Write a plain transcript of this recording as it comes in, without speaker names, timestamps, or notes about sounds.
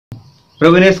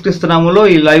ప్రభువైన యేసుక్రీస్తు నామములో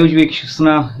ఈ లైవ్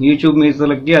వీక్షిస్తున్న యూట్యూబ్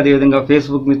మిత్రులకి అదేవిధంగా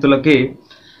ఫేస్బుక్ మిత్రులకి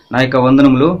నా యొక్క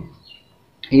వందనములు.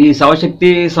 ఈ శవశక్తి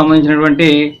సంబంధించినటువంటి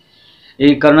ఈ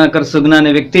కరుణాకర్ సుగ్నా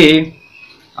అనే వ్యక్తి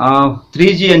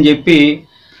 3G అని చెప్పి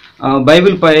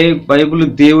బైబిల్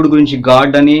దేవుడి గురించి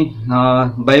గాడ్ అని,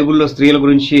 బైబిల్లో స్త్రీల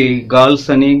గురించి గర్ల్స్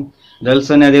అని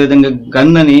అదేవిధంగా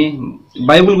గన్ అని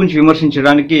బైబిల్ గురించి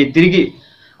విమర్శించడానికి తిరిగి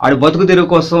ఆడి బతుకు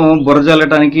తెరువు కోసం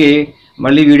బురజల్లటానికి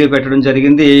మళ్ళీ వీడియో పెట్టడం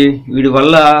జరిగింది. వీడి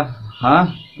వల్ల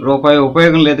రూపాయి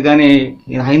ఉపయోగం లేదు, కానీ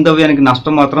హైందవ్యానికి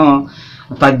నష్టం మాత్రం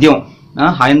తథ్యం.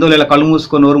 హైందవులు ఇలా కళ్ళు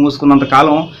మూసుకొని నోరు మూసుకున్నంత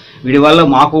కాలం వీడి వల్ల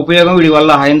మాకు ఉపయోగం, వీడి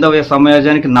వల్ల హైందవ్య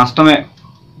సమాజానికి నష్టమే.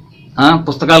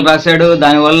 పుస్తకాలు రాశాడు,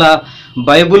 దానివల్ల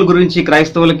బైబుల్ గురించి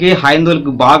క్రైస్తవులకి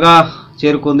హైందవులకి బాగా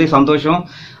చేరుకుంది, సంతోషం.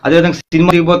 అదేవిధంగా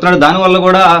సినిమా దిగిపోతున్నాడు, దానివల్ల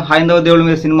కూడా హైందవ దేవుళ్ళ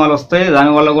మీద సినిమాలు వస్తాయి,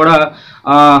 దానివల్ల కూడా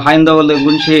హైందవుల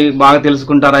గురించి బాగా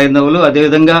తెలుసుకుంటారు హైందవులు.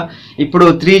 అదేవిధంగా ఇప్పుడు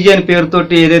 3G అనే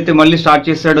పేరుతోటి ఏదైతే మళ్ళీ స్టార్ట్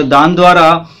చేశాడో దాని ద్వారా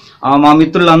మా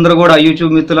మిత్రులందరూ కూడా,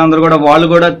 యూట్యూబ్ మిత్రులందరూ కూడా వాళ్ళు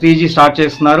కూడా 3G స్టార్ట్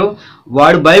చేస్తున్నారు.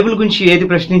 వాడు బైబిల్ గురించి ఏది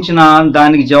ప్రశ్నించినా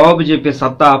దానికి జవాబు చెప్పే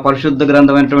సత్తా పరిశుద్ధ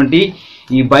గ్రంథమైనటువంటి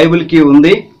ఈ బైబిల్కి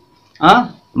ఉంది.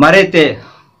 మరైతే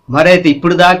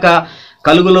ఇప్పుడు దాకా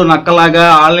కలుగులో నక్కలాగా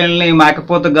ఆన్లైన్ని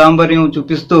మేకపోత గాంభీర్యం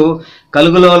చూపిస్తూ,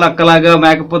 కలుగులో నక్కలాగా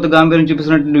మేకపోత గాంభీర్యం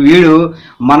చూపిస్తున్నటువంటి వీడు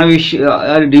మన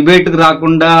డిబేట్కి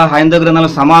రాకుండా, హైందవ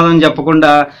గ్రంథాలకు సమాధానం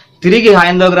చెప్పకుండా తిరిగి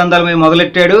హైందవ గ్రంథాల మీద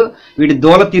మొదలెట్టాడు. వీడి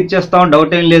దూల తీర్చేస్తాం,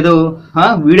 డౌట్ ఏం లేదు.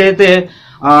 వీడైతే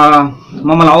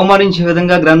మమ్మల్ని అవమానించే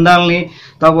విధంగా గ్రంథాలని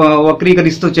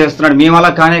వక్రీకరిస్తూ చేస్తున్నాడు. మేము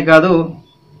అలా కానే కాదు,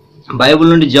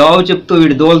 బైబిల్ నుండి జవాబు చెప్తూ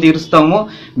వీడి దోలు తీరుస్తాము.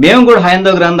 మేము కూడా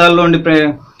హైందవ గ్రంథాల్లో నుండి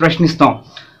ప్రశ్నిస్తాం,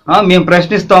 మేము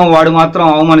ప్రశ్నిస్తాం, వాడు మాత్రం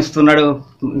అవమానిస్తున్నాడు.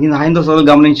 హైందవ సోదరులు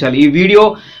గమనించాలి. ఈ వీడియో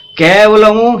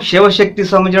కేవలము శివశక్తి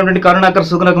సంబంధించినటువంటి కరుణాకర్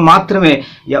సుగ్నాకు మాత్రమే.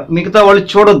 మిగతా వాళ్ళు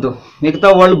చూడొద్దు, మిగతా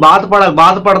వాళ్ళు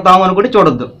బాధపడతాము అని కూడా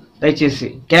చూడొద్దు దయచేసి.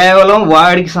 కేవలం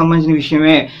వాడికి సంబంధించిన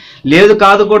విషయమే. లేదు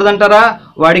కాదుకూడదంటారా,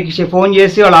 వాడికి ఫోన్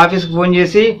చేసి వాళ్ళ ఆఫీస్కి ఫోన్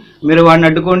చేసి మీరు వాడిని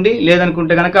అడ్డుకోండి.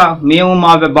 లేదనుకుంటే కనుక మేము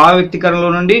మా భావ వ్యక్తీకరణలో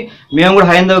నుండి మేము కూడా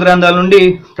హైందవ గ్రంథాల నుండి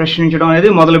ప్రశ్నించడం అనేది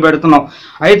మొదలు పెడుతున్నాం.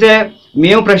 అయితే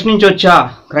మేము ప్రశ్నించవచ్చా,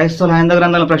 క్రైస్తవుల హైందవ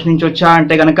గ్రంథాలను ప్రశ్నించవచ్చా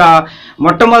అంటే కనుక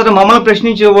మొట్టమొదటి మమ్మల్ని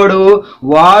ప్రశ్నించేవాడు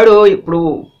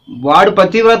వాడు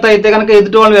పతివ్రత అయితే కనుక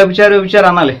ఎదుటి వాళ్ళు వ్యభిచారం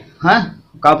అనాలి.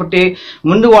 కాబట్టి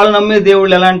ముందు వాళ్ళు నమ్మే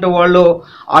దేవుళ్ళు ఎలాంటి వాళ్ళు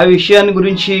ఆ విషయాన్ని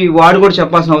గురించి వాడు కూడా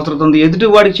చెప్పాల్సిన అవసరం ఉంది. ఎదుటి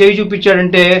వాడికి చేయి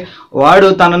చూపించాడంటే వాడు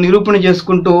తన నిరూపణ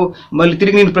చేసుకుంటూ మళ్ళీ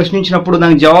తిరిగి నేను ప్రశ్నించినప్పుడు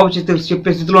దానికి జవాబు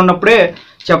చెప్పే స్థితిలో ఉన్నప్పుడే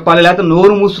చెప్పాలి, లేకపోతే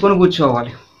నోరు మూసుకొని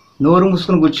కూర్చోవాలి.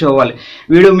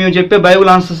 వీడు మేము చెప్పే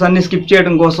బైబిల్ ఆన్సర్స్ అన్ని స్కిప్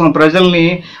చేయడం కోసం, ప్రజల్ని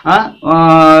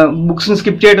బుక్స్ని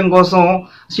స్కిప్ చేయడం కోసం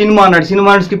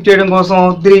సినిమాని స్కిప్ చేయడం కోసం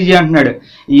 3G అంటున్నాడు.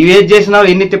 ఇవేది చేసినా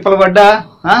ఎన్ని తిప్పలు పడ్డా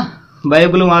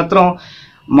బైబిల్ మాత్రం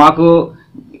మాకు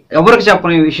ఎవరికి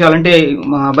చెప్పని విషయాలు. అంటే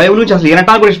బైబిల్ గురించి అసలు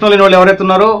వినటానికి కూడా ఇష్టం లేని వాళ్ళు ఎవరైతే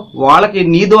ఉన్నారో వాళ్ళకి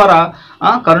నీ ద్వారా,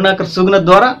 కరుణాకర్ సుగ్నా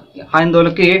ద్వారా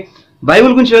హైందవులకి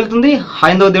బైబిల్ గురించి వెళ్తుంది,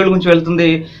 హైందవ దేవుడి గురించి వెళ్తుంది.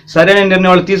 సరైన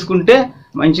నిర్ణయాలు తీసుకుంటే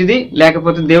మంచిది,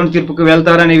 లేకపోతే దేవుని తీర్పుకి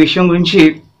వెళ్తారనే విషయం గురించి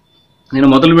నేను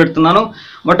మొదలు పెడుతున్నాను.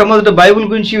 మొట్టమొదట బైబిల్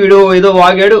గురించి వీడు ఏదో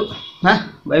వాగాడు,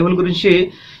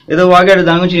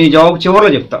 దాని గురించి నీ జవాబు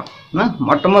చివరిలో చెప్తా.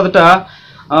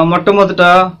 మొట్టమొదట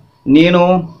నేను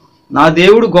నా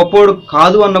దేవుడు గొప్పోడు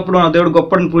కాదు అన్నప్పుడు నా దేవుడు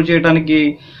గొప్పడిని ప్రూవ్ చేయడానికి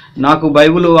నాకు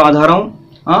బైబిల్ ఆధారం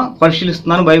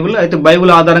పరిశీలిస్తున్నాను. అయితే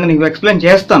బైబిల్ ఆధారంగా నీకు ఎక్స్ప్లెయిన్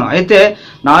చేస్తాను. అయితే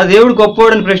నా దేవుడు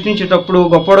గొప్పోడని ప్రశ్నించేటప్పుడు,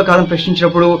 గొప్పోడు కాదని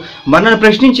ప్రశ్నించేటప్పుడు మరి నన్ను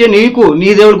ప్రశ్నించే నీకు నీ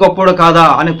దేవుడు గొప్పోడు కాదా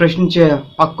అని ప్రశ్నించే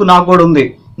హక్కు నాకు కూడా ఉంది.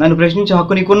 నన్ను ప్రశ్నించే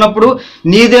హక్కు నీకున్నప్పుడు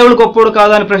నీ దేవుడు గొప్పోడు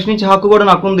కాదా అని ప్రశ్నించే హక్కు కూడా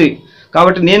నాకుంది.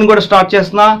 కాబట్టి నేను కూడా స్టార్ట్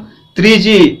చేస్తున్నా 3G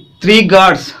 3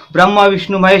 గాడ్స్ బ్రహ్మ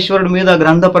విష్ణు మహేశ్వరుడి మీద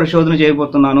గ్రంథ పరిశోధన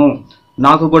చేయబోతున్నాను.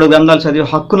 నాకు కూడా గ్రంథాలు చదివే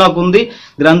హక్కు నాకుంది,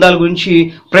 గ్రంథాల గురించి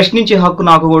ప్రశ్నించే హక్కు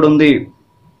నాకు కూడా ఉంది.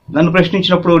 నన్ను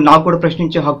ప్రశ్నించినప్పుడు నాకు కూడా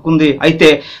ప్రశ్నించే హక్కు ఉంది. అయితే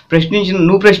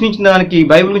నువ్వు ప్రశ్నించిన దానికి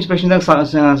బైబిల్ గురించి ప్రశ్నించడానికి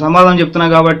సమాధానం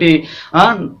చెప్తున్నాడు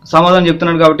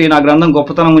కాబట్టి నా గ్రంథం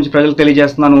గొప్పతనం గురించి ప్రజలకు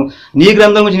తెలియజేస్తున్నాను. నీ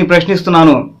గ్రంథం గురించి నేను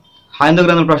ప్రశ్నిస్తున్నాను, హైందవ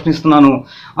గ్రంథం ప్రశ్నిస్తున్నాను.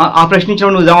 ఆ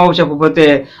ప్రశ్నించినప్పుడు నువ్వు జవాబు చెప్పకపోతే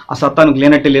ఆ సత్తా నువ్వు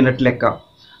లేనట్టు లెక్క.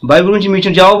 బైబిల్ గురించి మీ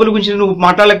ఇచ్చిన జవాబుల గురించి నువ్వు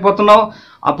మాట్లాడలేకపోతున్నావు,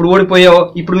 అప్పుడు ఓడిపోయావు.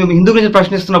 ఇప్పుడు మేము హిందూ గురించి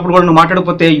ప్రశ్నిస్తున్నప్పుడు కూడా నువ్వు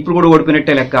మాట్లాడకపోతే ఇప్పుడు కూడా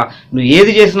ఓడిపోయినట్టే లెక్క. నువ్వు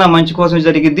ఏది చేసినా మంచి కోసం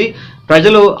జరిగింది.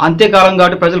 ప్రజలు అంత్యకాలం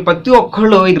కాబట్టి ప్రజలు ప్రతి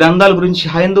ఒక్కళ్ళు ఈ గ్రంథాల గురించి,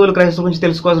 హైందవుల క్రైస్తవుల గురించి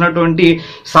తెలుసుకోవాల్సినటువంటి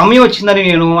సమయం వచ్చిందని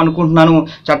నేను అనుకుంటున్నాను.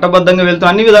 చట్టబద్ధంగా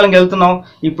అన్ని విధాలుగా వెళ్తున్నాం.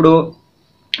 ఇప్పుడు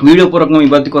వీడియో పూర్వకంగా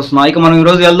మీ బతికి వస్తున్నాం. ఇక మనం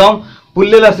ఈరోజు వెళ్దాం.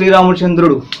 పుల్లెల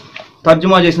శ్రీరామచంద్రుడు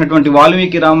తర్జుమా చేసినటువంటి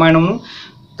వాల్మీకి రామాయణము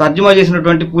తర్జుమా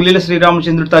చేసినటువంటి పుల్లెల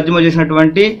శ్రీరామచంద్రుడు తర్జుమా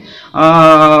చేసినటువంటి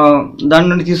దాని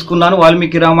నుండి తీసుకున్నాను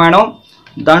వాల్మీకి రామాయణం.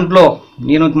 దాంట్లో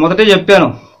నేను మొదటే చెప్పాను,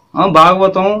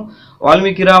 భాగవతం,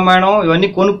 వాల్మీకి రామాయణం ఇవన్నీ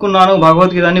కొనుక్కున్నాను,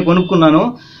 భగవద్గీత అన్ని కొనుక్కున్నాను.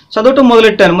 చదవటం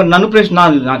మొదలెట్టాను. మరి నన్ను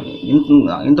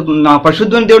ఇంత నా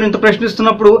పరిశుద్ధమైన దేవుడు ఇంత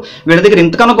ప్రశ్నిస్తున్నప్పుడు వీళ్ళ దగ్గర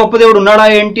ఇంతకన్నా గొప్ప దేవుడు ఉన్నాడా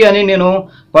ఏంటి అని నేను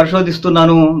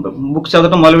పరిశోధిస్తున్నాను. బుక్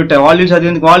చదవటం మొదలుపెట్టాను. వాళ్ళు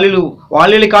చదివింది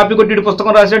వాళ్ళు కాపీ కొట్టి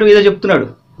పుస్తకం రాశాడు, ఏదో చెప్తున్నాడు.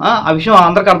 ఆ విషయం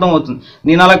అందరికీ అర్థమవుతుంది.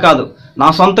 నేను అలా కాదు, నా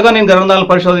సొంతగా నేను గ్రంథాలను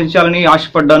పరిశోధించాలని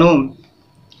ఆశపడ్డాను.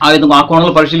 ఆ విధంగా ఆ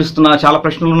కోణంలో పరిశీలిస్తున్నా. చాలా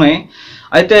ప్రశ్నలు ఉన్నాయి.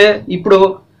 అయితే ఇప్పుడు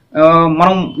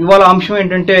మనం ఇవాళ అంశం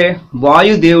ఏంటంటే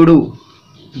వాయుదేవుడు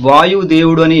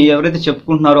అని ఎవరైతే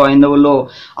చెప్పుకుంటున్నారో హైందవుల్లో,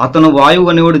 అతను వాయువు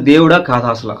అనేవాడు దేవుడా కాదా,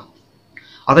 అసలు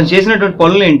అతను చేసినటువంటి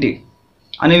పనులు ఏంటి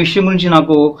అనే విషయం గురించి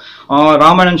నాకు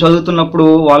రామాయణం చదువుతున్నప్పుడు,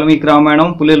 వాల్మీకి రామాయణం,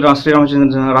 పుల్లెల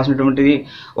శ్రీరామచంద్ర రాసినటువంటిది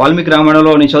వాల్మీకి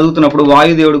రామాయణంలో నేను చదువుతున్నప్పుడు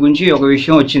వాయుదేవుడి గురించి ఒక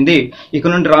విషయం వచ్చింది. ఇక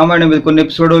నుండి రామాయణం మీద కొన్ని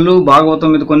ఎపిసోడులు,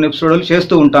 భాగవతం మీద కొన్ని ఎపిసోడులు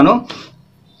చేస్తూ ఉంటాను.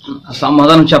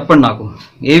 సమాధానం చెప్పండి నాకు.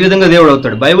 ఏ విధంగా దేవుడు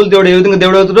అవుతాడు, బైబిల్ దేవుడు ఏ విధంగా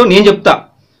దేవుడు అవుతాడో నేను చెప్తా,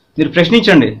 మీరు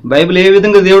ప్రశ్నించండి. బైబిల్ దేవుడు ఏ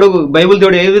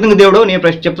విధంగా దేవుడో నేను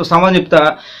చెప్తా, సమాధానం చెప్తా.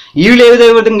 వీళ్ళు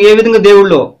ఏ విధంగా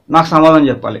దేవుళ్ళో నాకు సమాధానం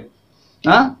చెప్పాలి.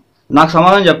 నాకు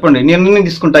సమాధానం చెప్పండి. నేను నిర్ణయం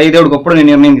తీసుకుంటా, ఈ దేవుడు గొప్పడు నేను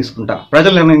నిర్ణయం తీసుకుంటా,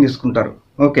 ప్రజలు నిర్ణయం తీసుకుంటారు.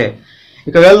 ఓకే,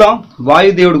 ఇక వెళ్దాం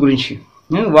వాయుదేవుడి గురించి.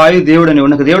 వాయుదేవుడు అని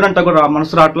నాకు దేవుడు అంటా కూడా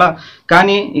మనసు రాట్లా,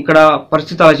 కానీ ఇక్కడ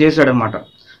పరిస్థితి అలా చేశాడనమాట.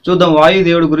 చూద్దాం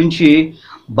వాయుదేవుడి గురించి.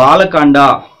 బాలకాండ,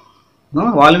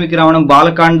 వాల్మీకి రామాయణం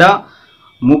బాలకాండ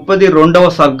 32వ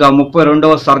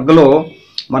సర్గలో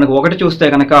మనకు ఒకటి చూస్తే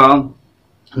కనుక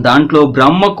దాంట్లో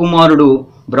బ్రహ్మకుమారుడు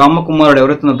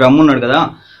ఎవరైతే బ్రహ్మ ఉన్నాడు కదా,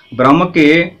 బ్రహ్మకి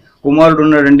కుమారుడు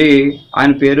ఉన్నాడండి.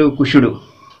 ఆయన పేరు కుషుడు.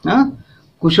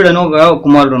 కుషుడు అని ఒక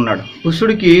కుమారుడు ఉన్నాడు.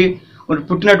 కుషుడికి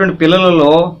పుట్టినటువంటి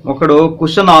పిల్లలలో ఒకడు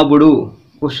కుశనాభుడు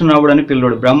అని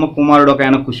పిల్లడు. బ్రహ్మ కుమారుడు ఒక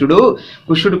ఆయన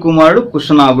కుషుడు కుమారుడు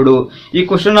కుశనాభుడు. ఈ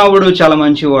కుశనాభుడు చాలా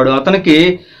మంచివాడు. అతనికి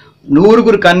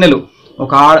 100 కన్యలు,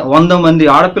 ఒక 100 మంది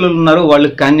ఆడపిల్లలు ఉన్నారు, వాళ్ళు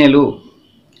కన్యలు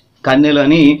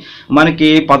అని మనకి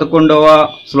 11వ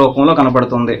శ్లోకంలో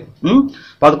కనపడుతుంది.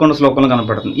 11వ శ్లోకంలో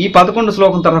కనపడుతుంది. ఈ 11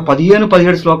 శ్లోకం తర్వాత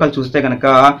 15-17 శ్లోకాలు చూస్తే కనుక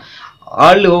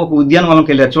వాళ్ళు ఒక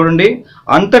ఉద్యానవనంకి వెళ్ళారు. చూడండి,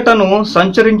 అంతటను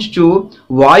సంచరించుచు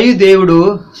వాయుదేవుడు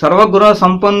సర్వగుణ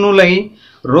సంపన్నులై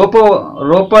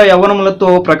రూప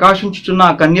యవనములతో ప్రకాశించుచున్న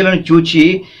ఆ కన్యలను చూచి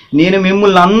నేను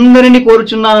మిమ్మల్ని అందరినీ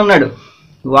కోరుచున్నానన్నాడు.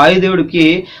 వాయుదేవుడికి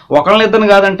ఒకళ్ళనిద్దరిని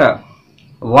కాదంట,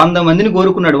 100 మందిని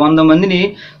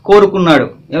కోరుకున్నాడు.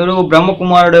 ఎవరు?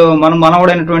 బ్రహ్మకుమారుడు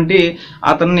మనవడైనటువంటి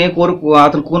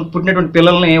అతను పుట్టినటువంటి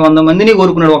పిల్లల్ని 100 మందిని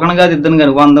కోరుకున్నాడు. ఒకని కాదు, ఇద్దరు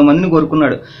కాదు, 100 మందిని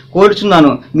కోరుకున్నాడు.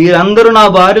 కోరుచున్నాను, మీరందరూ నా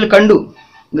భార్యలు కండు,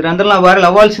 మీరందరూ నా భార్యలు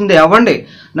అవ్వాల్సిందే, అవ్వండి.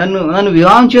 నన్ను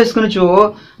వివాహం చేసుకునిచో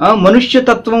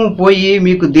మనుష్యతత్వము పోయి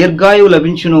మీకు దీర్ఘాయువు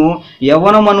లభించును.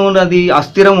 యవ్వనమనున్నది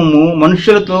అస్థిరము,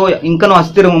 మనుష్యులతో ఇంకనూ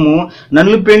అస్థిరము.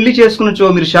 నన్ను పెళ్లి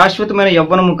చేసుకునిచో మీరు శాశ్వతమైన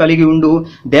యవ్వనము కలిగి ఉండు,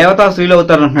 దేవతా స్త్రీలు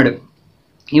అవుతారు అంటున్నాడు.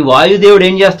 ఈ వాయుదేవుడు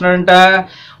ఏం చేస్తున్నాడంట,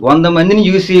 100 మందిని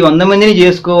చూసి 100 మందిని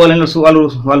చేసుకోవాలని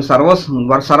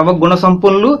వాళ్ళు సర్వగుణ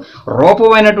సంపన్నులు,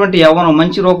 రూపమైనటువంటి యవ్వనం,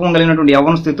 మంచి రూపం కలిగినటువంటి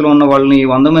యవ్వన స్థితిలో ఉన్న వాళ్ళని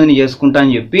 100 మందిని చేసుకుంటా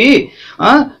అని చెప్పి,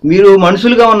 మీరు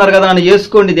మనుషులుగా ఉన్నారు కదా నన్ను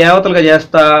చేసుకోండి, దేవతలుగా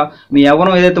చేస్తా, మీ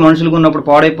యవ్వనం ఏదైతే మనుషులుగా ఉన్నప్పుడు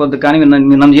పాడైపోద్ది, కానీ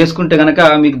నన్ను చేసుకుంటే కనుక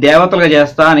మీకు దేవతలుగా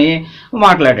చేస్తా అని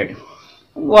మాట్లాడాడు.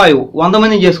 వాయువు 100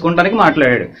 మందిని చేసుకుంటానికి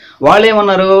మాట్లాడాడు. వాళ్ళు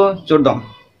ఏమన్నారు చూద్దాం.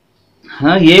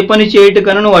 ఏ పని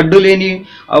చేయుటకను నువ్వు అడ్డు లేని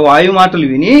ఆ వాయు మాటలు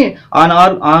విని ఆ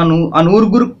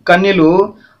 100 కన్యలు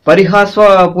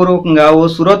పరిహాసపూర్వకంగా, ఓ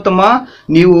సురోత్తమ,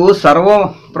 నీవు సర్వ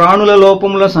ప్రాణుల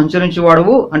లోపంలో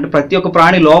సంచరించేవాడువు, అంటే ప్రతి ఒక్క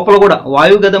ప్రాణి లోపల కూడా,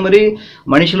 వాయువు కదా మరి,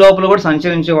 మనిషి లోపల కూడా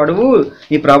సంచరించేవాడువు,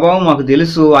 ఈ ప్రభావం మాకు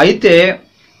తెలుసు.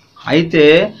 అయితే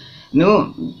నువ్వు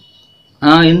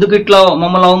ఎందుకు ఇట్లా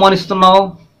మమ్మల్ని అవమానిస్తున్నావు?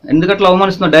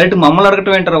 డైరెక్ట్ మమ్మల్ని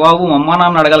అడగటం ఏంటారు బాబు, మమ్మ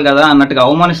నాన్న అడగాలి కదా అన్నట్టుగా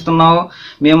అవమానిస్తున్నావు.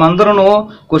 మేమందరూ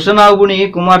కుశనాభుని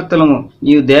కుమార్తెలము,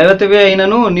 నీవు దేవతవే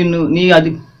అయినను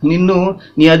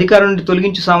నీ అధికారం నుండి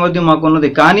తొలగించే సామర్థ్యం మాకున్నది,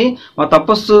 కానీ మా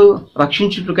తపస్సు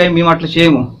రక్షించుటకై మేము అట్లా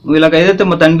చేయము. నువ్వు ఇలాగ ఏదైతే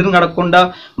మా తండ్రిని అడగకుండా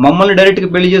మమ్మల్ని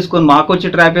డైరెక్ట్గా పెళ్లి చేసుకొని మాకు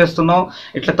వచ్చి ట్రాప్ వేస్తున్నావు,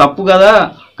 ఇట్లా తప్పు కదా.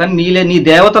 కానీ నీ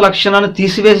దేవత లక్షణాన్ని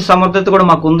తీసివేసే సమర్థత కూడా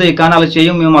మాకు ఉంది, కానీ అలా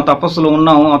చేయం, మేము మా తపస్సులో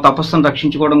ఉన్నాము, ఆ తపస్సును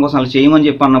రక్షించుకోవడం కోసం అలా చేయమని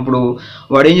చెప్పి అన్నప్పుడు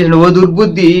వాడు ఏం చేసాడు, ఓ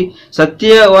దుర్బుద్ధి,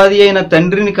 సత్యవాది అయిన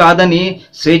తండ్రిని కాదని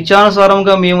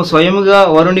స్వేచ్ఛానుసారంగా మేము స్వయముగా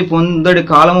వరుని పొందడి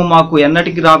కాలము మాకు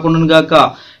ఎన్నటికి రాకుండా గాక,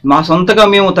 మా సొంతగా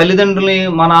మేము తల్లిదండ్రుల్ని,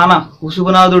 మా నాన్న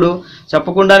కుశుభనాథుడు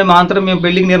చెప్పకుండానే మా అంతరం మేము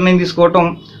పెళ్లికి నిర్ణయం తీసుకోవటం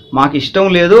మాకు ఇష్టం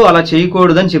లేదు, అలా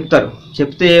చేయకూడదని చెప్తారు.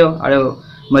 చెప్తే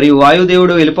మరి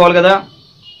వాయుదేవుడు వెళ్ళిపోవాలి కదా.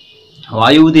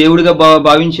 వాయువు దేవుడిగా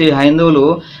భావించే హైందవులు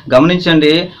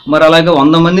గమనించండి, మరి అలాగే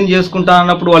 100 మందిని చేసుకుంటా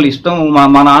అన్నప్పుడు వాళ్ళు ఇష్టం,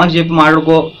 మా నాన్నకు చెప్పి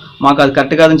మాట్లాడుకో, మాకు అది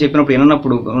కరెక్ట్ కాదని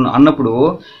చెప్పినప్పుడు అన్నప్పుడు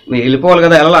వెళ్ళిపోవాలి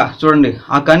కదా. ఎలా చూడండి,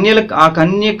 ఆ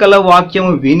కన్యకల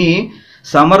వాక్యము విని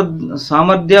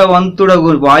సామర్థ్యవంతుడు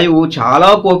వాయువు చాలా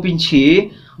కోపించి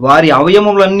వారి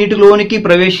అవయవములన్నిటిలోనికి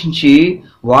ప్రవేశించి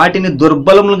వాటిని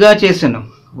దుర్బలములుగా చేసెను.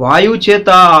 వాయువు చేత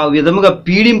ఆ విధముగా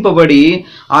పీడింపబడి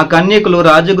ఆ కన్యకులు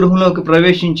రాజగృహంలోకి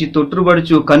ప్రవేశించి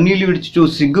తొట్టుబడుచు కన్నీళ్లు విడుచుచు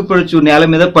సిగ్గుపడుచు నేల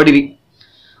మీద పడిరి.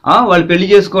 వాళ్ళు పెళ్లి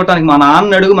చేసుకోవటానికి మా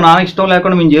నాన్న అడుగు, మా నాన్న ఇష్టం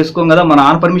లేకుండా మేము చేసుకోం కదా, మా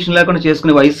నాన్న పర్మిషన్ లేకుండా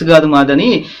చేసుకునే వయసు కాదు మాదని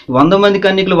 100 మంది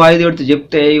కన్యకులు వాయుదేవుడితో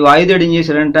చెప్తే ఈ వాయుదేవుడు ఏం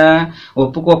చేశాడంట,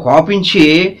 కోపించి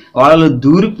వాళ్ళు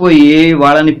దూరిపోయి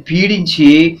వాళ్ళని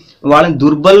పీడించి వాళ్ళని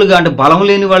దుర్బలుగా అంటే బలం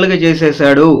లేని వాళ్ళుగా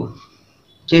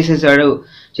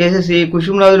చేసేసి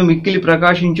కుసుమనాథుడు మిక్కిలి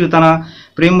ప్రకాశించు తన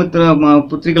ప్రేమ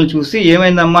పుత్రికలు చూసి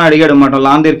ఏమైందమ్మా అడిగాడు అన్నమాట.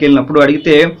 లాన్ దగ్గరికి వెళ్ళినప్పుడు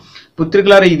అడిగితే,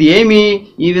 పుత్రికలారా ఇది ఏమి,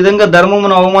 ఈ విధంగా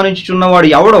ధర్మమును అవమానించుచున్నవాడు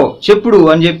ఎవడో చెప్పుడు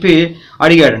అని చెప్పి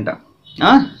అడిగాడంట.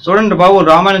 చూడండి బాబు,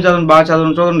 రామాయణం చదవండి, బాగా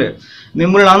చదవండి, చూడండి.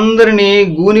 మిమ్మల్ని అందరినీ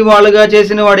గూని వాళ్ళుగా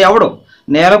చేసిన వాడు ఎవడో,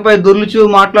 నేలపై దొర్లుచు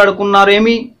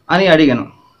మాట్లాడుకున్నారేమి అని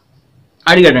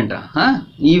అడిగాడంట.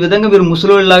 ఈ విధంగా మీరు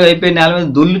ముసలిలాగా అయిపోయి నేల మీద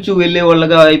దొల్లుచు వెళ్ళే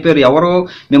వాళ్ళగా అయిపోయారు, ఎవరో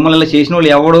మిమ్మల్ని ఇలా చేసిన వాళ్ళు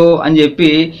ఎవడో అని చెప్పి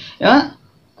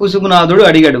కుసుమనాథుడు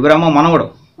అడిగాడు. బ్రహ్మ మనవడు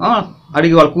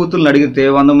అడిగి వాళ్ళ కూతుర్ని అడిగితే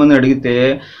 100 మందిని అడిగితే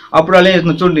అప్పుడు అలా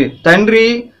చేస్తున్నా. చూడండి, తండ్రి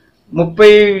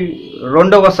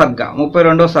 32వ సర్గ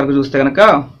చూస్తే కనుక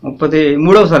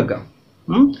 33వ సర్గ.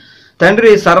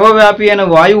 తండ్రి సర్వవ్యాపి అయిన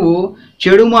వాయువు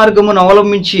చెడు మార్గమును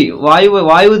అవలంబించి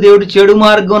వాయుదేవుడు చెడు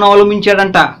మార్గమును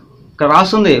అవలంబించాడంట. ఇక్కడ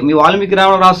రాస్తుంది, మీ వాల్మీకి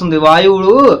రామాయణంలో రాస్తుంది,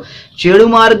 వాయువుడు చెడు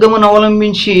మార్గమును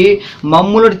అవలంబించి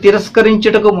మమ్మల్ని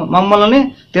తిరస్కరించకు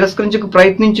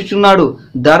ప్రయత్నించుచున్నాడు.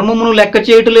 ధర్మమును లెక్క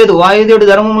చేయట్లేదు, వాయుదేవుడు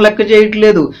ధర్మము లెక్క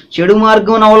చేయట్లేదు, చెడు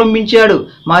మార్గమును అవలంబించాడు.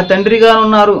 మా తండ్రి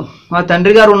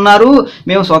గారు ఉన్నారు,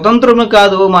 మేము స్వతంత్రము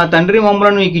కాదు, మా తండ్రి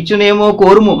మమ్మల్ని నీకు ఇచ్చినేమో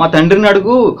కోరుము, మా తండ్రిని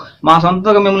అడుగు, మా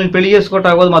సొంతంగా మిమ్మల్ని పెళ్లి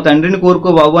చేసుకోవటం మా తండ్రిని కోరుకో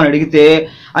బాబు అని అడిగితే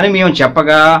అని మేము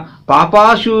చెప్పగా,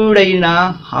 పాపాశుడైన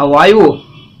ఆ వాయువు,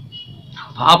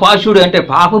 పాపాశుడు అంటే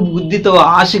పాప బుద్ధితో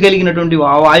ఆశ కలిగినటువంటి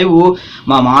ఆ వాయువు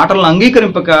మా మాటలను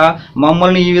అంగీకరింపక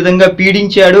మమ్మల్ని ఈ విధంగా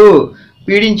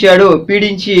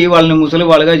పీడించి వాళ్ళని ముసలి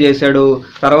వాళ్ళగా చేశాడు.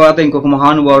 తర్వాత ఇంకొక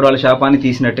మహానుభావుడు వాళ్ళ శాపాన్ని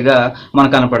తీసినట్టుగా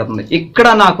మనకు కనపడుతుంది. ఇక్కడ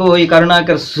నాకు ఈ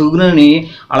కరుణాకర్ సుగుణని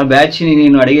వాళ్ళ బ్యాచ్ని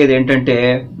నేను అడిగేది ఏంటంటే,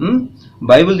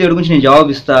 బైబిల్ దేవుడి గురించి నేను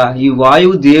జవాబిస్తా, ఈ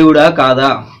వాయువు దేవుడా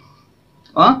కాదా?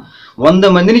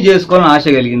 100 మందిని చేసుకోవాలని ఆశ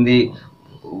కలిగింది,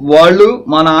 వాళ్ళు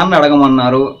మా నాన్న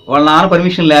అడగమన్నారు, వాళ్ళ నాన్న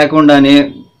పర్మిషన్ లేకుండానే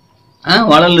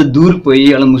వాళ్ళని దూరిపోయి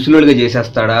వాళ్ళ ముసలిగా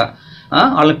చేసేస్తాడా,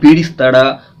 వాళ్ళని పీడిస్తాడా,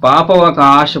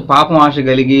 పాపం ఆశ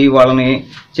కలిగి వాళ్ళని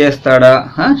చేస్తాడా,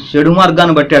 చెడు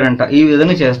మార్గాన్ని బట్టాడంట, ఈ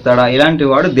విధంగా చేస్తాడా? ఇలాంటి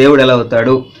వాడు దేవుడు ఎలా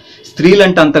అవుతాడు?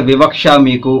 స్త్రీలంటే అంత వివక్ష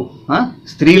మీకు,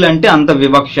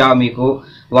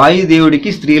 వాయుదేవుడికి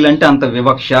స్త్రీలంటే అంత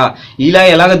వివక్ష, ఇలా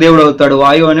ఎలాగ దేవుడు అవుతాడు?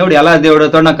 వాయువు అనేవాడు ఎలా దేవుడు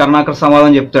అవుతాడు? నాకు కరుణాకర్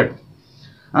సమాధానం చెప్తాడు.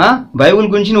 బైబిల్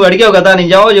గురించి నువ్వు అడిగావు కదా, నేను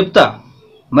జవాబు చెప్తా,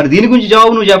 మరి దీని గురించి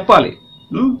జవాబు నువ్వు చెప్పాలి.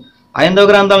 ఐదవ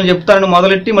గ్రంథాలను చెప్తాను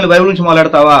మొదలెట్టి మళ్ళీ బైబిల్ గురించి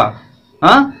మొదలెడతావా?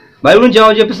 బైబిల్ గురించి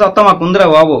జవాబు చెప్పి సత్తా మాకుందరా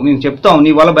బాబు? మేము చెప్తాం,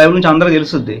 నీ వల్ల బైబిల్ గురించి అందరూ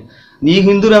తెలుస్తుంది. నీ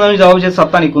హిందూ గ్రంథం జవాబు చేసే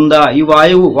సత్తా నీకుందా? ఈ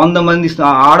వాయువు 100 మంది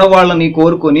ఆడవాళ్ళని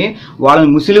కోరుకొని వాళ్ళని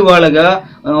ముసలి వాళ్ళగా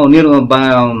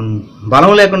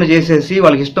బలం లేకుండా చేసేసి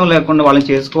వాళ్ళకి ఇష్టం లేకుండా వాళ్ళని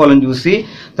చేసుకోవాలని చూసి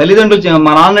తల్లిదండ్రులు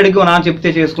మా నాన్న అడిగి నాన్న చెప్తే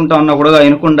చేసుకుంటా అన్నా కూడా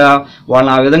వినకుండా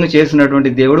వాళ్ళని ఆ విధంగా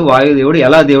చేసినటువంటి దేవుడు వాయుదేవుడు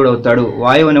ఎలా దేవుడు అవుతాడు?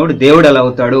 వాయువు అనేవాడు దేవుడు ఎలా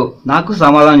అవుతాడు? నాకు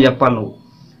సమాధానం చెప్పాలి,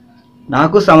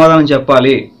 నాకు సమాధానం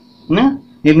చెప్పాలి.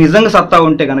 నీకు నిజంగా సత్తా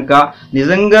ఉంటే కనుక,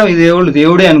 నిజంగా ఈ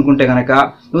దేవుడే అనుకుంటే కనుక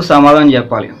నువ్వు సమాధానం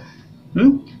చెప్పాలి.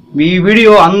 ఈ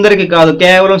వీడియో అందరికీ కాదు,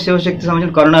 కేవలం శివశక్తి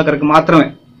సంబంధించిన కరుణాకర్కి మాత్రమే.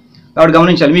 కాబట్టి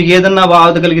గమనించాలి. మీకు ఏదన్నా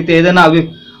బాధ కలిగితే, ఏదైనా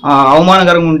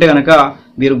అవమానకరంగా ఉంటే కనుక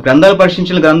మీరు గ్రంథాలు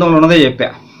పరిశీలించిన గ్రంథంలో ఉన్నదే చెప్పా.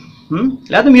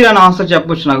 లేకపోతే మీరు ఆయన ఆన్సర్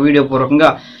చెప్పొచ్చు నాకు వీడియో పూర్వకంగా,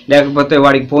 లేకపోతే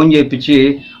వాడికి ఫోన్ చేయించి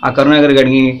ఆ కరుణాకర్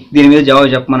గారికి దీని మీద జవాబు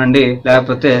చెప్పమనండి,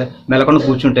 లేకపోతే మెలకుండా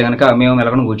కూర్చుంటే కనుక మేము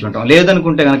మెలకుండా కూర్చుంటాం.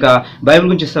 లేదనుకుంటే కనుక బైబిల్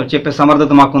గురించి చెప్పే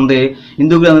సమర్థత మాకుంది,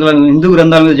 హిందూ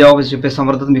గ్రంథాల మీద జవాబు చెప్పే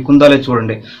సమర్థత మీకుందా లేదు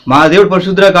చూడండి. మా దేవుడు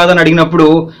పరిశుద్ధురా కాదని అడిగినప్పుడు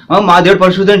మా దేవుడు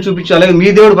పరిశుద్ధుని చూపించాలి, మీ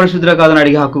దేవుడు పరిశుద్ధురా కాదని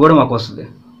అడిగే హక్కు కూడా మాకు వస్తుంది.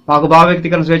 మాకు భావ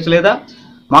వ్యక్తీకరణ స్వేచ్ఛ లేదా?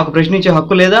 మాకు ప్రశ్నించే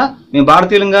హక్కు లేదా? మేము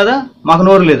భారతీయులం కాదా? మాకు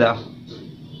నోరు లేదా?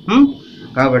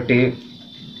 కాబట్టి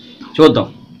చూద్దాం,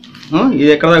 ఇది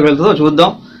ఎక్కడ దాకా వెళ్తుందో చూద్దాం.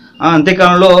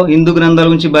 అంతేకాలంలో హిందూ గ్రంథాల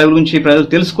గురించి, బైబిల్ గురించి ప్రజలు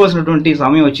తెలుసుకోవాల్సినటువంటి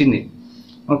సమయం వచ్చింది.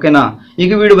 ఓకేనా?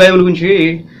 ఇక వీడు బైబిల్ గురించి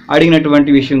అడిగినటువంటి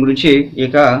విషయం గురించి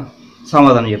ఇక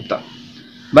సమాధానం చెప్తా.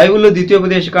 బైబిల్లో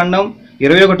ద్వితీయోపదేశకాండం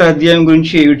 21వ అధ్యాయం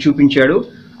గురించి వీడు చూపించాడు.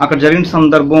 అక్కడ జరిగిన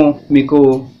సందర్భం మీకు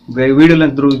వీడియోల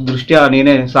దృష్ట్యా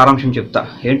నేనే సారాంశం చెప్తా.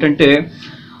 ఏంటంటే,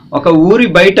 ఒక ఊరి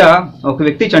బయట ఒక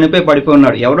వ్యక్తి చనిపోయి పడిపోయి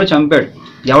ఉన్నాడు. ఎవడు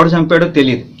చంపాడో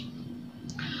తెలియదు.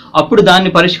 అప్పుడు దాన్ని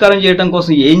పరిష్కారం చేయడం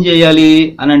కోసం ఏం చేయాలి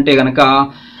అని అంటే కనుక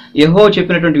యెహోవా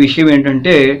చెప్పినటువంటి విషయం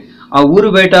ఏంటంటే, ఆ ఊరు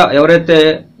బయట ఎవరైతే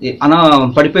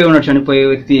పడిపోయి ఉన్నాడు చనిపోయే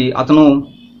వ్యక్తి, అతను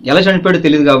ఎలా చనిపోయాడో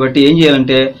తెలియదు కాబట్టి ఏం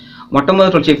చేయాలంటే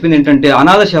మొట్టమొదటి వాళ్ళు చెప్పింది ఏంటంటే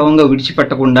అనాథ శవంగా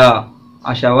విడిచిపెట్టకుండా,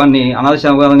 ఆ శవాన్ని అనాథ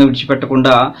శవంగా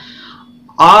విడిచిపెట్టకుండా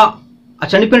ఆ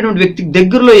చనిపోయినటువంటి వ్యక్తికి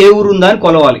దగ్గరలో ఏ ఊరు ఉందా అని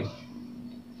కొలవాలి.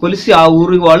 కొలిసి ఆ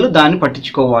ఊరి వాళ్ళు దాన్ని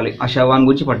పట్టించుకోవాలి, ఆ శవాన్ని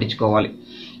గురించి పట్టించుకోవాలి.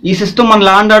 ఈ సిస్టమ్ మన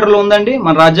లా అండ్ ఆర్డర్లో ఉందండి,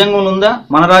 మన రాజ్యాంగంలో ఉందా?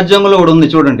 మన రాజ్యాంగంలో కూడా ఉంది.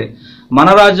 చూడండి, మన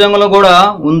రాజ్యాంగంలో కూడా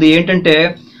ఉంది. ఏంటంటే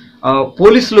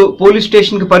పోలీస్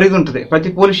స్టేషన్కి పరిధి ఉంటుంది, ప్రతి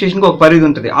పోలీస్ స్టేషన్కి ఒక పరిధి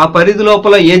ఉంటుంది. ఆ పరిధి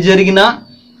లోపల ఏది జరిగినా,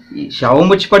 శవం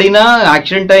వచ్చి పడినా,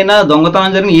 యాక్సిడెంట్ అయినా,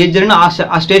 దొంగతనం జరిగినా, ఏది జరిగినా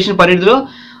ఆ స్టేషన్ పరిధిలో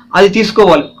అది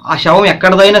తీసుకోవాలి. ఆ శవం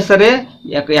ఎక్కడదైనా సరే,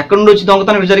 ఎక్కడి నుండి వచ్చి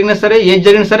దొంగతనం జరిగినా సరే, ఏది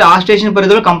జరిగినా సరే ఆ స్టేషన్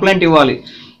పరిధిలో కంప్లైంట్ ఇవ్వాలి.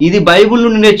 ఇది బైబిల్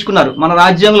నుండి నేర్చుకున్నారు. మన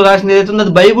రాజ్యాంగంలో రాసింది ఏదైతే ఉందో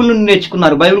అది బైబిల్ నుండి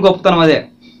నేర్చుకున్నారు. బైబిల్ గొప్పతనం అదే.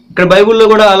 ఇక్కడ బైబిల్లో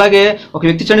కూడా అలాగే ఒక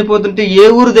వ్యక్తి చనిపోతుంటే ఏ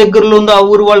ఊరు దగ్గరలో ఉందో ఆ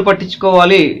ఊరు వాళ్ళు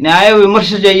పట్టించుకోవాలి, న్యాయ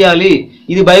విమర్శ చేయాలి.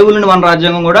 ఇది బైబిల్ నుండి మన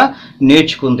రాజ్యాంగం కూడా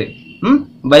నేర్చుకుంది.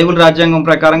 బైబిల్ రాజ్యాంగం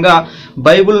ప్రకారంగా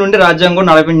బైబిల్ నుండి రాజ్యాంగం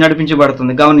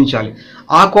నడిపించబడుతుంది, గమనించాలి.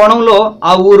 ఆ కోణంలో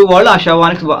ఆ ఊరు వాళ్ళు ఆ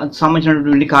శవానికి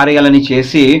సంబంధించినటువంటి కార్యాలని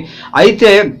చేసి,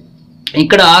 అయితే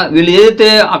ఇక్కడ వీళ్ళు ఏదైతే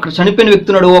అక్కడ చనిపోయిన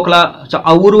వ్యక్తి ఉన్నాడో ఒకలా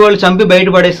ఆ ఊరు వాళ్ళు చంపి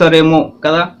బయటపడేస్తారేమో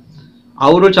కదా, ఆ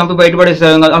ఊరు చంపి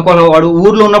బయటపడేస్తారు. వాడు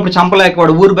ఊర్లో ఉన్నప్పుడు చంపలేక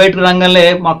వాడు ఊరు బయటకు రంగంలే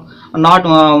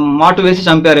మాటు వేసి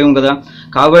చంపారేమో కదా.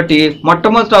 కాబట్టి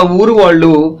మొట్టమొదటి ఆ ఊరు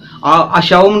వాళ్ళు ఆ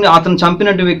శవంని అతను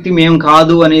చంపినట్టు వ్యక్తి మేము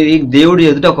కాదు అనేది దేవుడి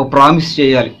ఎదుట ఒక ప్రామిస్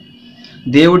చేయాలి.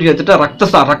 దేవుడి ఎదుట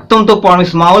రక్తంతో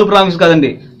ప్రామిస్, మామూలు ప్రామిస్ కాదండి,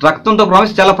 రక్తంతో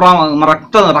ప్రామిస్. చాలా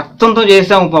రక్తంతో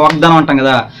చేసాం వాగ్దానం అంటాం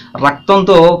కదా,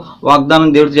 రక్తంతో వాగ్దానం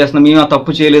దేవుడు చేస్తున్నాం. మేము ఆ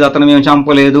తప్పు చేయలేదు, అతను మేము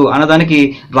చంపలేదు అన్నదానికి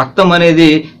రక్తం అనేది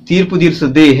తీర్పు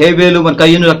తీరుస్తుంది. హేబేలు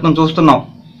కయ్యను రక్తం చూస్తున్నాం,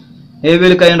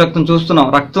 హేబేలు కయ్యను రక్తం చూస్తున్నాం.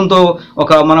 రక్తంతో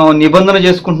మనం నిబంధన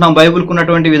చేసుకుంటున్నాం బైబిల్కి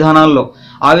ఉన్నటువంటి విధానాల్లో.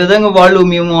 ఆ విధంగా వాళ్ళు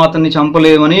మేము అతన్ని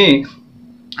చంపలేమని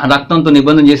ఆ రక్తంతో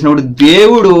నిబంధన చేసినప్పుడు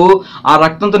దేవుడు ఆ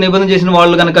రక్తంతో నిబంధన చేసిన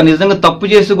వాళ్ళు కనుక నిజంగా తప్పు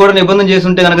చేసి కూడా నిబంధన చేసి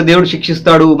ఉంటే కనుక దేవుడు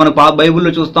శిక్షిస్తాడు. మన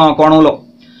బైబిల్లో చూస్తాం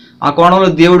ఆ కోణంలో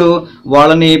దేవుడు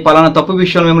వాళ్ళని పలానా తప్పు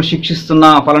విషయంలో మేము శిక్షిస్తున్నా,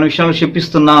 పలానా విషయంలో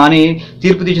శిక్షిస్తున్నా అని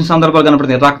తీర్పు తీసిన సందర్భాలు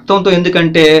కనపడుతుంది రక్తంతో.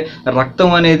 ఎందుకంటే రక్తం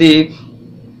అనేది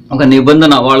ఒక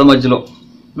నిబంధన వాళ్ళ మధ్యలో,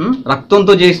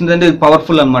 రక్తంతో చేసిందంటే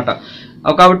పవర్ఫుల్ అన్నమాట.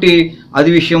 కాబట్టి అది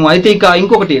విషయం. అయితే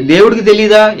ఇంకొకటి, దేవుడికి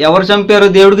తెలీదా ఎవరు చంపారో?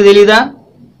 దేవుడికి తెలీదా?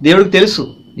 దేవుడికి తెలుసు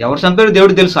ఎవరు చంపారో,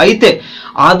 దేవుడికి తెలుసు. అయితే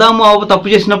ఆదాము అవ్వ తప్పు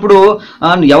చేసినప్పుడు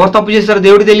ఎవరు తప్పు చేశారో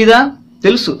దేవుడికి తెలీదా?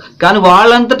 తెలుసు. కానీ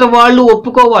వాళ్ళంతటా వాళ్ళు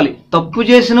ఒప్పుకోవాలి. తప్పు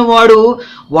చేసిన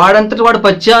వాడంతటా వాడు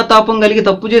పశ్చాత్తాపం కలిగి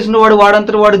తప్పు చేసిన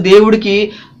వాడంతటా వాడు దేవుడికి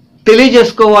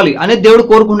తెలియజేసుకోవాలి అనేది దేవుడు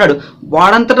కోరుకున్నాడు.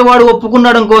 వాడంతటా వాడు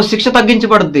ఒప్పుకున్నాడు అనుకో శిక్ష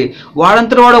తగ్గించబడుద్ది.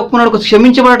 వాడంతటా వాడు ఒప్పుకున్నాడు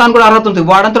క్షమించబడటానికి కూడా అర్హత ఉంటుంది.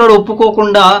 వాడంతటా వాడు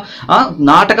ఒప్పుకోకుండా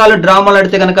నాటకాలు డ్రామాలు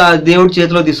ఆడితే కనుక దేవుడి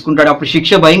చేతిలో తీసుకుంటాడు. అప్పుడు శిక్ష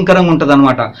భయంకరంగా ఉంటుంది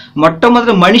అనమాట.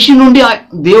 మొట్టమొదటి మనిషి నుండి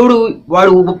దేవుడు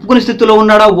వాడు ఒప్పుకునే స్థితిలో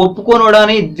ఉన్నాడా ఒప్పుకోనోడా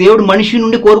అని దేవుడు మనిషి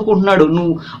నుండి కోరుకుంటున్నాడు.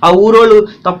 నువ్వు ఆ ఊరోళ్ళు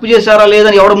తప్పు చేశారా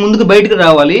లేదని ఎవడ ముందుకు బయటకు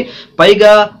రావాలి.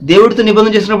 పైగా దేవుడితో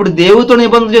నిబంధన చేసినప్పుడు దేవుడితో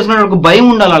నిబంధన చేసినప్పుడు ఒక భయం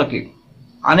ఉండాలి వాళ్ళకి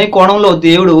అనే కోణంలో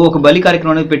దేవుడు ఒక బలి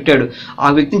కార్యక్రమం అనేది పెట్టాడు. ఆ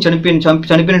వ్యక్తిని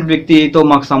చనిపోయిన వ్యక్తితో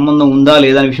మాకు సంబంధం ఉందా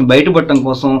లేదా అనే విషయం బయటపడటం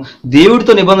కోసం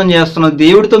దేవుడితో నిబంధన చేస్తున్నాం,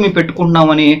 దేవుడితో మేము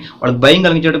పెట్టుకుంటున్నామని వాళ్ళకి భయం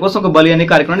కలిగించడం కోసం ఒక బలి అనే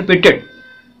కార్యక్రమాన్ని పెట్టాడు.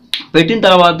 పెట్టిన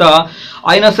తర్వాత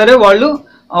అయినా సరే వాళ్ళు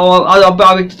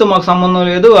ఆ వ్యక్తితో మాకు సంబంధం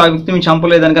లేదు, ఆ వ్యక్తి మేము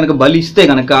చంపలేదని కనుక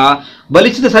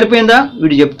బలిస్తే సరిపోయిందా?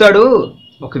 వీడు చెప్తాడు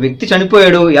ఒక వ్యక్తి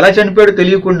చనిపోయాడు, ఎలా చనిపోయాడు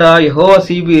తెలియకుండా యెహోవా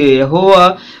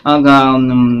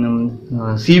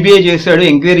సిబిఐ చేశాడు,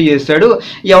 ఎంక్వైరీ చేశాడు,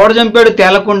 ఎవడు చంపాడు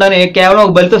తేలకుండానే కేవలం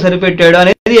ఒక బలితో సరిపెట్టాడు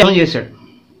అనేది ఏలం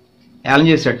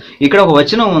చేశాడు. ఇక్కడ ఒక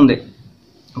వచనం ఉంది,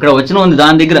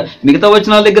 దాని దగ్గర మిగతా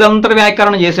వచనాల దగ్గర అంతా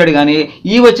వ్యాఖ్యానం చేశాడు, కానీ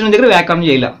ఈ వచనం దగ్గర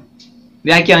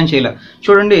వ్యాఖ్యానం చేయలే.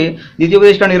 చూడండి,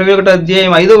 ద్వితీయోపదేశకాండం 21వ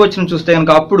అధ్యాయం 5వ వచనం చూస్తే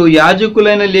కనుక, అప్పుడు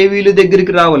యాజకులైన లేవీయుల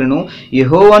దగ్గరికి రావలను,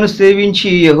 యెహోవాను సేవించి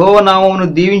యెహోవా నామమును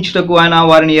దీవించుటకు ఆయన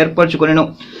వారిని ఏర్పరచుకొనెను.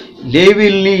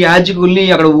 లేవీల్ని యాజకుల్ని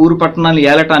అక్కడ ఊరు పట్టణాన్ని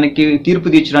ఏలటానికి తీర్పు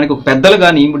తీర్చడానికి ఒక పెద్దలుగా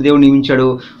దేవుడు నియమించాడు.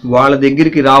 వాళ్ళ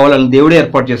దగ్గరికి రావాలని దేవుడే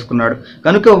ఏర్పాటు చేసుకున్నాడు.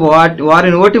 కనుక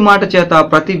వారి నోటి మాట చేత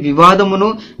ప్రతి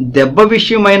వివాదమును దెబ్బ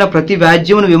విషయమైన ప్రతి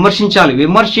వ్యాజ్యమును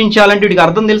విమర్శించాలంటే వీడికి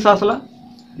అర్థం తెలుసా?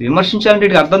 విమర్శించాలంటే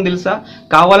వీడికి అర్థం తెలుసా?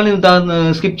 కావాలని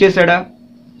స్కిప్ చేశాడా?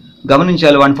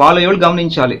 గమనించాలి, వాడిని ఫాలో అయ్యేవాళ్ళు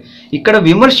గమనించాలి. ఇక్కడ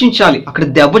విమర్శించాలి. అక్కడ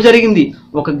దెబ్బ జరిగింది,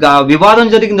 ఒక వివాదం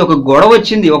జరిగింది, ఒక గొడవ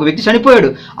వచ్చింది, ఒక వ్యక్తి చనిపోయాడు,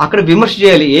 అక్కడ విమర్శ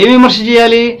చేయాలి. ఏం విమర్శ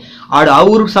చేయాలి? ఆ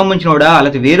ఊరికి సంబంధించినవాడా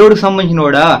లేకపోతే వేరేవాడికి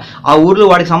సంబంధించినవాడా, ఆ ఊరిలో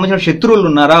వాడికి సంబంధించిన శత్రువులు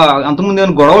ఉన్నారా, అంతకుముందు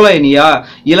ఏమైనా గొడవలు అయినాయా,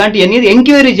 ఇలాంటి అనేది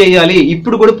ఎంక్వైరీ చేయాలి.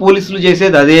 ఇప్పుడు కూడా పోలీసులు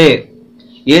చేసేది అదే.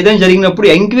 ఏదైనా జరిగినప్పుడు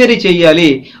ఎంక్వైరీ చేయాలి.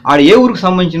 వాడు ఏ ఊరికి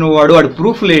సంబంధించిన వాడు, వాడి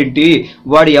ప్రూఫ్లు ఏంటి,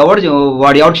 వాడు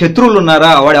ఎవడు శత్రువులు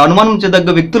ఉన్నారా, వాడి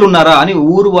అనుమానించదగ్గ వ్యక్తులు ఉన్నారా అని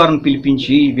ఊరు వారిని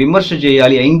పిలిపించి విమర్శ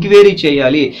చేయాలి, ఎంక్వైరీ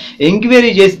చేయాలి.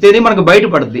 ఎంక్వైరీ చేస్తేనే మనకు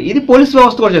బయటపడుతుంది. ఇది పోలీస్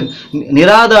వ్యవస్థ కూడా చేస్తుంది.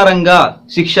 నిరాధారంగా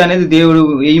శిక్ష అనేది దేవుడు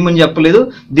వేయమని చెప్పలేదు,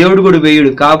 దేవుడు కూడా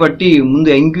వేయడు. కాబట్టి ముందు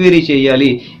ఎంక్వైరీ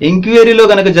చేయాలి. ఎంక్వైరీలో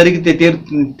కనుక జరిగితే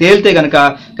తేలితే కనుక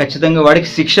ఖచ్చితంగా వాడికి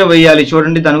శిక్ష వేయాలి.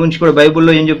 చూడండి, దాని గురించి కూడా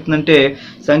బైబిల్లో ఏం చెప్తుందంటే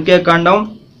సంఖ్యాకాండం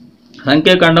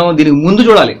దీనికి ముందు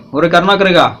చూడాలి. ఒరే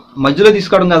కరుణాకరగా మధ్యలో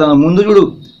తీసుకోవడం కదా, ముందు చూడు.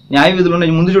 న్యాయ విధులు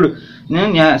ఉన్నాయి, ముందు చూడు.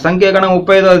 సంఖ్యాకాండం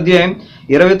 35వ అధ్యాయం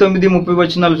 29-30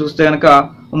 వచనాలు చూస్తే కనుక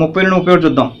 30-31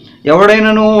 చూద్దాం.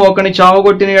 ఎవడైనాను ఒకని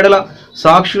చావగొట్టిన ఎడల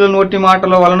సాక్షుల నోటి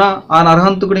మాటల వలన ఆ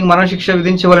నరహంతకుడికి మరణశిక్ష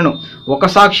విధించవలను. ఒక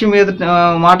సాక్షి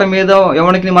మాట మీద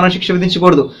ఎవరికి మరణశిక్ష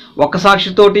విధించకూడదు. ఒక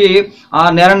సాక్షితోటి ఆ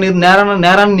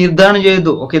నేరాన్ని నిర్ధారణ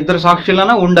చేయొద్దు. ఒక ఇద్దరు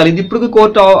సాక్షులైనా ఉండాలి. ఇది ఇప్పుడు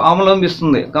కోర్టు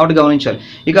అవలంబిస్తుంది కాబట్టి గమనించాలి.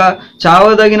 ఇక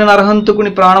చావదగిన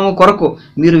నరహంతకుని ప్రాణము కొరకు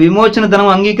మీరు విమోచన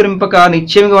ధనం అంగీకరింపక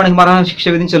నిశ్చయంగా వాడికి మరణశిక్ష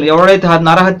విధించాలి. ఎవడైతే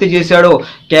నరహత్య చేశాడో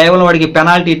కేవలం వాడికి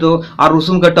పెనాల్టీతో ఆ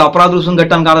రుసుము కట్టు, అపరాధ రుసుము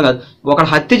కట్టు అని కాదు. ఒకడు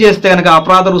హత్య చేస్తే కనుక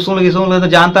అపరాధ రుసుములు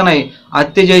జాంతానాయి.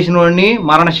 హత్య చేసిన వాడిని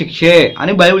మరణశిక్షే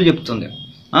అని బైబిల్ చెప్తుంది.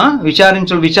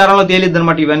 విచారణలో తేలిద్ది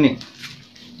అనమాట ఇవన్నీ.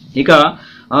 ఇక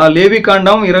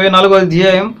లేవికాండం 24వ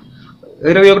అధ్యాయం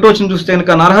 21 వచనం చూస్తే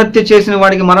కనుక నరహత్య చేసిన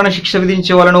వాడికి మరణశిక్ష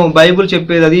విధించేవాళ్ళను బైబిల్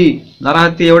చెప్పేది అది.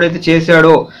 నరహత్య ఎవడైతే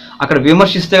చేశాడో అక్కడ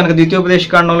విమర్శిస్తే కనుక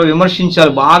ద్వితీయోపదేశకాండంలో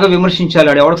విమర్శించాలి, బాగా విమర్శించాలి.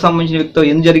 వాడు ఎవరికి సంబంధించిన వ్యక్తితో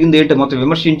ఏం జరిగింది ఏంటో మొత్తం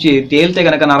విమర్శించి తేలితే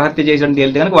కనుక నరహత్య చేశాడని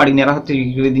తేలితే కనుక వాడికి నరహత్య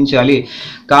విధించాలి.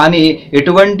 కానీ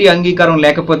ఎటువంటి అంగీకారం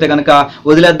లేకపోతే కనుక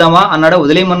వదిలేద్దామా అన్నాడా,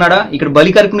 వదిలేయమన్నాడా? ఇక్కడ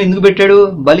బలి కార్యక్రమం ఎందుకు పెట్టాడు?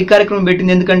 బలి కార్యక్రమం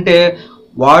పెట్టింది ఎందుకంటే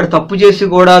వాడు తప్పు చేసి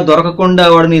కూడా దొరకకుండా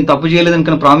వాడు నేను తప్పు చేయలేదని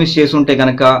కనుక ప్రామిస్ చేసి ఉంటే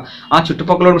కనుక ఆ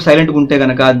చుట్టుపక్కల సైలెంట్గా ఉంటే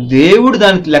కనుక దేవుడు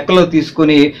దాని లెక్కలో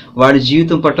తీసుకొని వాడి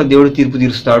జీవితం పట్ల దేవుడు తీర్పు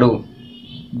తీరుస్తాడు.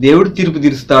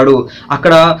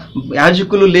 అక్కడ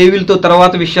యాజకులు లేవీలతో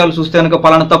తర్వాత విషయాలు చూస్తే కనుక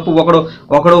పలానా తప్పు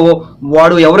ఒకడు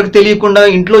వాడు ఎవరికి తెలియకుండా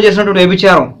ఇంట్లో చేసినటువంటి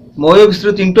వ్యభిచారం, మోయోగ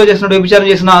స్త్రీతో ఇంట్లో చేసినట్టు వ్యభిచారం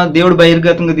చేసిన దేవుడు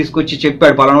బహిర్గతంగా తీసుకొచ్చి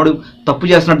చెప్పాడు పలానాడు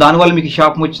తప్పు చేస్తున్నాడు, దానివల్ల మీకు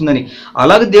శాపం వచ్చిందని.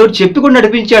 అలాగే దేవుడు చెప్పి కూడా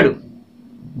నడిపించాడు.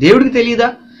 దేవుడికి తెలియదా?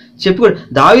 చెప్పి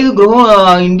దావీదు గృహం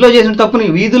ఇంట్లో చేసిన తప్పుని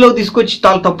వీధిలో తీసుకొచ్చి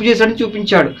తాను తప్పు చేశాడని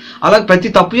చూపించాడు. అలాగే ప్రతి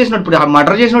తప్పు చేసినప్పుడు ఆ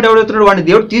మర్డర్ చేసినప్పుడు ఎవడవుతున్నాడు వాడిని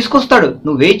దేవుడు తీసుకొస్తాడు.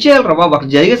 నువ్వు వెయిట్ చేయాలి రా బాబు.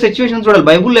 అక్కడ జరిగే సిచ్యువేషన్ చూడాలి.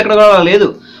 బైబుల్లో ఎక్కడ లేదు.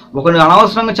 ఒకరిని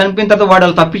అనవసరంగా చనిపోయిన తర్వాత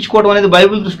వాడు తప్పించుకోవడం అనేది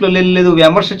బైబిల్ దృష్టిలో లేదు.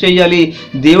 విమర్శ చేయాలి.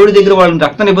 దేవుడి దగ్గర వాళ్ళని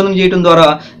రక్త నిబంధన చేయడం ద్వారా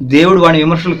దేవుడు వాడిని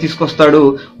విమర్శలకు తీసుకొస్తాడు,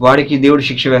 వాడికి దేవుడు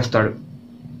శిక్ష వేస్తాడు.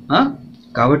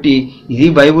 కాబట్టి ఇది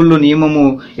బైబిల్లో నియమము.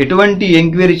 ఎటువంటి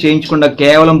ఎంక్వైరీ చేయించకుండా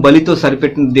కేవలం బలితో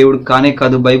సరిపెట్టిన దేవుడు కానే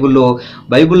కాదు. బైబిల్లో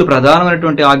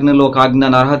ప్రధానమైనటువంటి ఆజ్ఞలో ఒక ఆజ్ఞ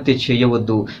నరహత్య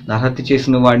చేయవద్దు. నరహత్య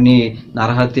చేసిన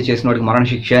వాడికి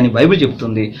మరణశిక్ష అని బైబిల్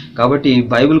చెప్తుంది. కాబట్టి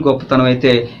బైబిల్ గొప్పతనం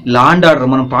అయితే లా అండ్ ఆర్డర్,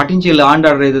 మనం పాటించే లా అండ్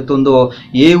ఆర్డర్ ఏదైతే ఉందో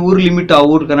ఏ ఊరు లిమిట్ ఆ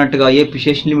ఊరు కన్నట్టుగా ఏ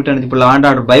స్టేషన్ లిమిట్ అనేది ఇప్పుడు లా అండ్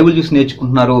ఆర్డర్ బైబిల్ చూసి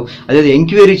నేర్చుకుంటున్నారు. అదే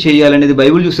ఎంక్వైరీ చేయాలనేది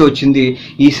బైబిల్ చూసి వచ్చింది.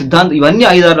 ఈ సిద్ధాంతం ఇవన్నీ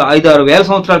 5-6 వేల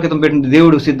సంవత్సరాల క్రితం పెట్టిన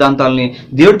దేవుడు సిద్ధాంతాలని,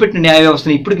 దేవుడు పెట్టిన న్యాయ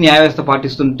వ్యవస్థని ఇప్పటికి న్యాయ వ్యవస్థ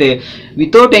పాటిస్తుంటే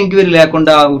వితౌట్ ఎంక్వైరీ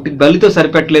లేకుండా బలితో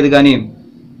సరిపెట్టలేదు, కానీ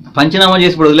పంచనామా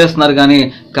చేసి ఇప్పుడు వదిలేస్తున్నారు.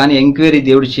 కానీ ఎంక్వైరీ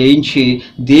దేవుడు చేయించి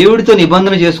దేవుడితో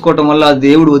నిబంధన చేసుకోవటం వల్ల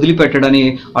దేవుడు వదిలిపెట్టడని,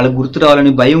 వాళ్ళకి గుర్తు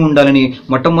రావాలని, భయం ఉండాలని,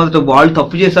 మొట్టమొదట వాళ్ళు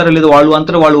తప్పు చేశారో లేదో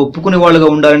వాళ్ళు ఒప్పుకునే వాళ్ళుగా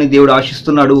ఉండాలని దేవుడు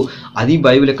ఆశిస్తున్నాడు. అది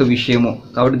బైబిల్ యొక్క విషయము.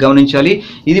 కాబట్టి గమనించాలి.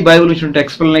 ఇది బైబిల్ నుంచి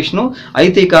ఎక్స్ప్లెనేషను.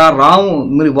 అయితే ఇక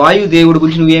మరి వాయు దేవుడి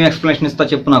గురించి నువ్వేం ఎక్స్ప్లెనేషన్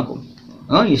ఇస్తా చెప్పు నాకు.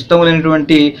 ఇష్టం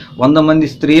లేనటువంటి 100 మంది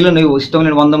స్త్రీలను, ఇష్టం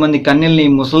లేని 100 మంది కన్యల్ని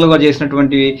ముసలుగా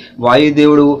చేసినటువంటి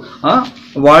వాయుదేవుడు,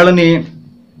 వాళ్ళని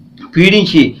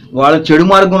పీడించి వాళ్ళ చెడు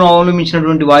మార్గం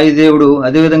అవలంబించినటువంటి వాయుదేవుడు,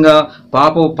 అదేవిధంగా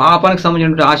పాపానికి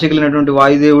సంబంధించినటువంటి ఆశ కలిగినటువంటి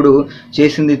వాయుదేవుడు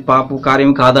చేసింది పాప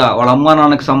కార్యం కాదా? వాళ్ళ అమ్మా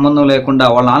నాన్నకి సంబంధం లేకుండా,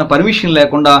 వాళ్ళ నాన్న పర్మిషన్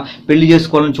లేకుండా పెళ్లి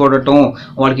చేసుకోవాలని చూడటం,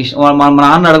 వాళ్ళకి మా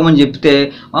నాన్న అడగమని చెప్తే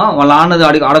వాళ్ళ నాన్న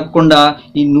అడగకుండా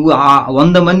నువ్వు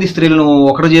 100 మంది స్త్రీలను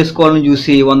ఒకటి చేసుకోవాలని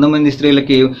చూసి 100 మంది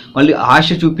స్త్రీలకి మళ్ళీ ఆశ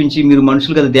చూపించి, మీరు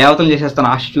మనుషులు కదా దేవతలు చేసేస్తాను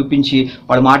ఆశ చూపించి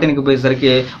వాళ్ళ మాటనికి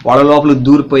పోయేసరికి వాళ్ళ లోపల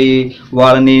దూరిపోయి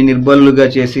వాళ్ళని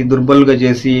దుర్బలుగా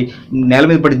చేసి నేల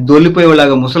మీద పడి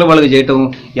దొల్లిపోయేలాగా ముసలి వాళ్ళగా చేయటం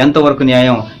ఎంతవరకు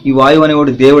న్యాయం? ఈ వాయువు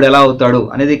అనేవాడు దేవుడు ఎలా అవుతాడు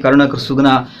అనేది కరుణాకర్ సుగుణ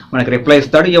మనకు రిప్లై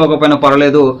ఇస్తాడు. ఇవ్వకపోయినా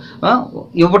పర్వాలేదు,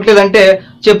 ఇవ్వట్లేదంటే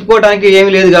చెప్పుకోవడానికి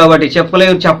ఏమీ లేదు కాబట్టి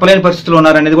చెప్పలేని పరిస్థితులు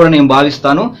ఉన్నారనేది కూడా నేను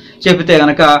భావిస్తాను. చెప్తే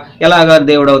కనుక ఎలాగా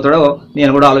దేవుడు అవుతాడో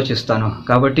నేను కూడా ఆలోచిస్తాను.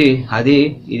 కాబట్టి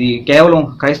ఇది కేవలం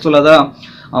క్రైస్తవులదా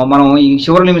మనం ఈ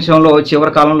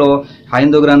చివరి కాలంలో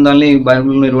హైందవ గ్రంథాలని,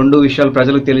 బైబిల్ని 2 విషయాలు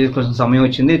ప్రజలకు తెలియజేసుకోవాల్సిన సమయం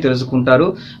వచ్చింది. తెలుసుకుంటారు.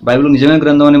 బైబిల్ నిజమైన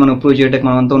గ్రంథం అని మనం ప్రూవ్ చేయడానికి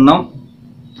మనం అంతా ఉన్నాం.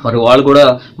 మరి వాళ్ళు కూడా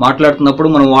మాట్లాడుతున్నప్పుడు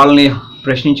మనం వాళ్ళని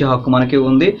ప్రశ్నించే హక్కు మనకి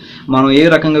ఉంది. మనం ఏ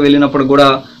రకంగా వెళ్ళినప్పుడు కూడా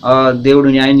దేవుడు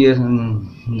న్యాయం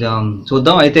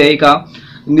చూద్దాం. అయితే ఇక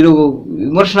మీరు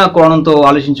విమర్శన కోణంతో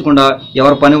ఆలోచించకుండా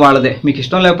ఎవరి పని వాళ్ళదే. మీకు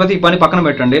ఇష్టం లేకపోతే ఈ పని పక్కన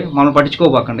పెట్టండి, మనం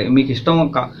పట్టించుకోబాకండి. మీకు ఇష్టం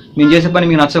మేము చేసే పని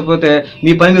మీకు నచ్చకపోతే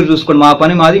మీ పని మీరు చూసుకోండి. మా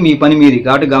పని మాది, మీ పని మీది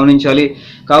కాబట్టి గమనించాలి.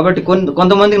 కాబట్టి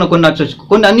కొంతమందికి నాకు కొన్ని నచ్చవచ్చు,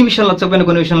 అన్ని విషయాలు నచ్చకపోయినా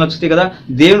కొన్ని విషయాలు నచ్చుతాయి కదా.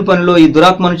 దేవుని పనిలో ఈ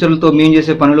దురాత్మనుచరులతో మేము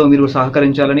చేసే పనిలో మీరు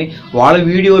సహకరించాలని వాళ్ళ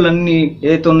వీడియోలన్నీ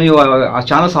ఏదైతే ఉన్నాయో ఆ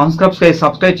ఛానల్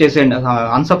సబ్స్క్రైబ్ చేసేయండి,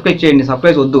 అన్సబ్స్క్రైబ్ చేయండి,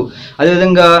 సబ్స్క్రైబ్ వద్దు.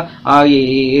 అదేవిధంగా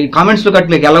ఈ కామెంట్స్లో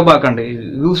కట్టలేక వెళ్ళబాకండి,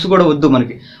 వ్యూస్ కూడా వద్దు మనకి.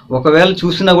 ఒకవేళ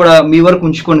చూసినా కూడా మీ వరకు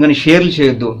ఉంచుకోండి కానీ షేర్లు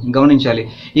చేయొద్దు, గమనించాలి.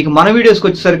 ఇక మన వీడియోస్కి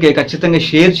వచ్చేసరికి ఖచ్చితంగా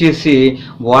షేర్ చేసి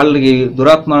వాళ్ళకి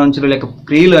దురాత్మనుచరుల లేక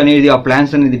క్రియలు అనేది ఆ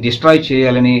ప్లాన్స్ అనేది డిస్ట్రాయ్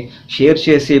చేయాలని షేర్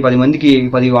చేసి 10 మందికి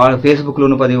 10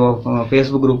 ఫేస్బుక్లోను 10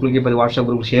 ఫేస్బుక్ గ్రూపులకి 10 వాట్సాప్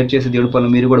గ్రూపులు షేర్ చేసి దేవుడి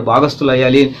పనులు మీరు కూడా భాగస్తులు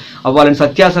అవ్వాలని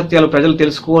సత్యాసత్యాలు ప్రజలు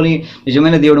తెలుసుకొని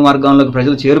నిజమైన దేవుడి మార్గంలోకి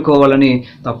ప్రజలు చేరుకోవాలని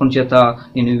తప్పని చేత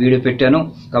నేను వీడియో పెట్టాను.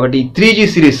 కాబట్టి 3G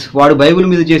సిరీస్ వాడు బైబిల్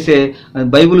మీద చేసే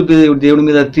దేవుడి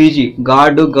మీద 3G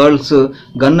గాడ్ గర్ల్స్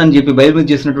గన్ అని చెప్పి బైబిల్ మీద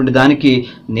చేసినటువంటి దానికి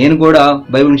నేను కూడా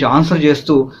బైబిల్ నుంచి ఆన్సర్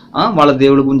చేస్తూ వాళ్ళ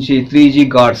దేవుడి గురించి 3G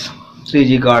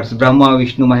గాడ్స్ బ్రహ్మ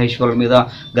విష్ణు మహేశ్వరుల మీద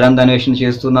గ్రంథాన్వేషణ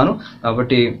చేస్తున్నాను.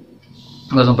 కాబట్టి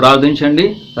కోసం ప్రార్థించండి,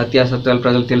 సత్యాసత్యాలు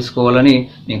ప్రజలు తెలుసుకోవాలని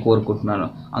నేను కోరుకుంటున్నాను.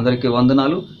 అందరికీ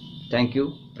వందనాలు. Thank you.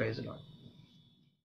 Praise lord.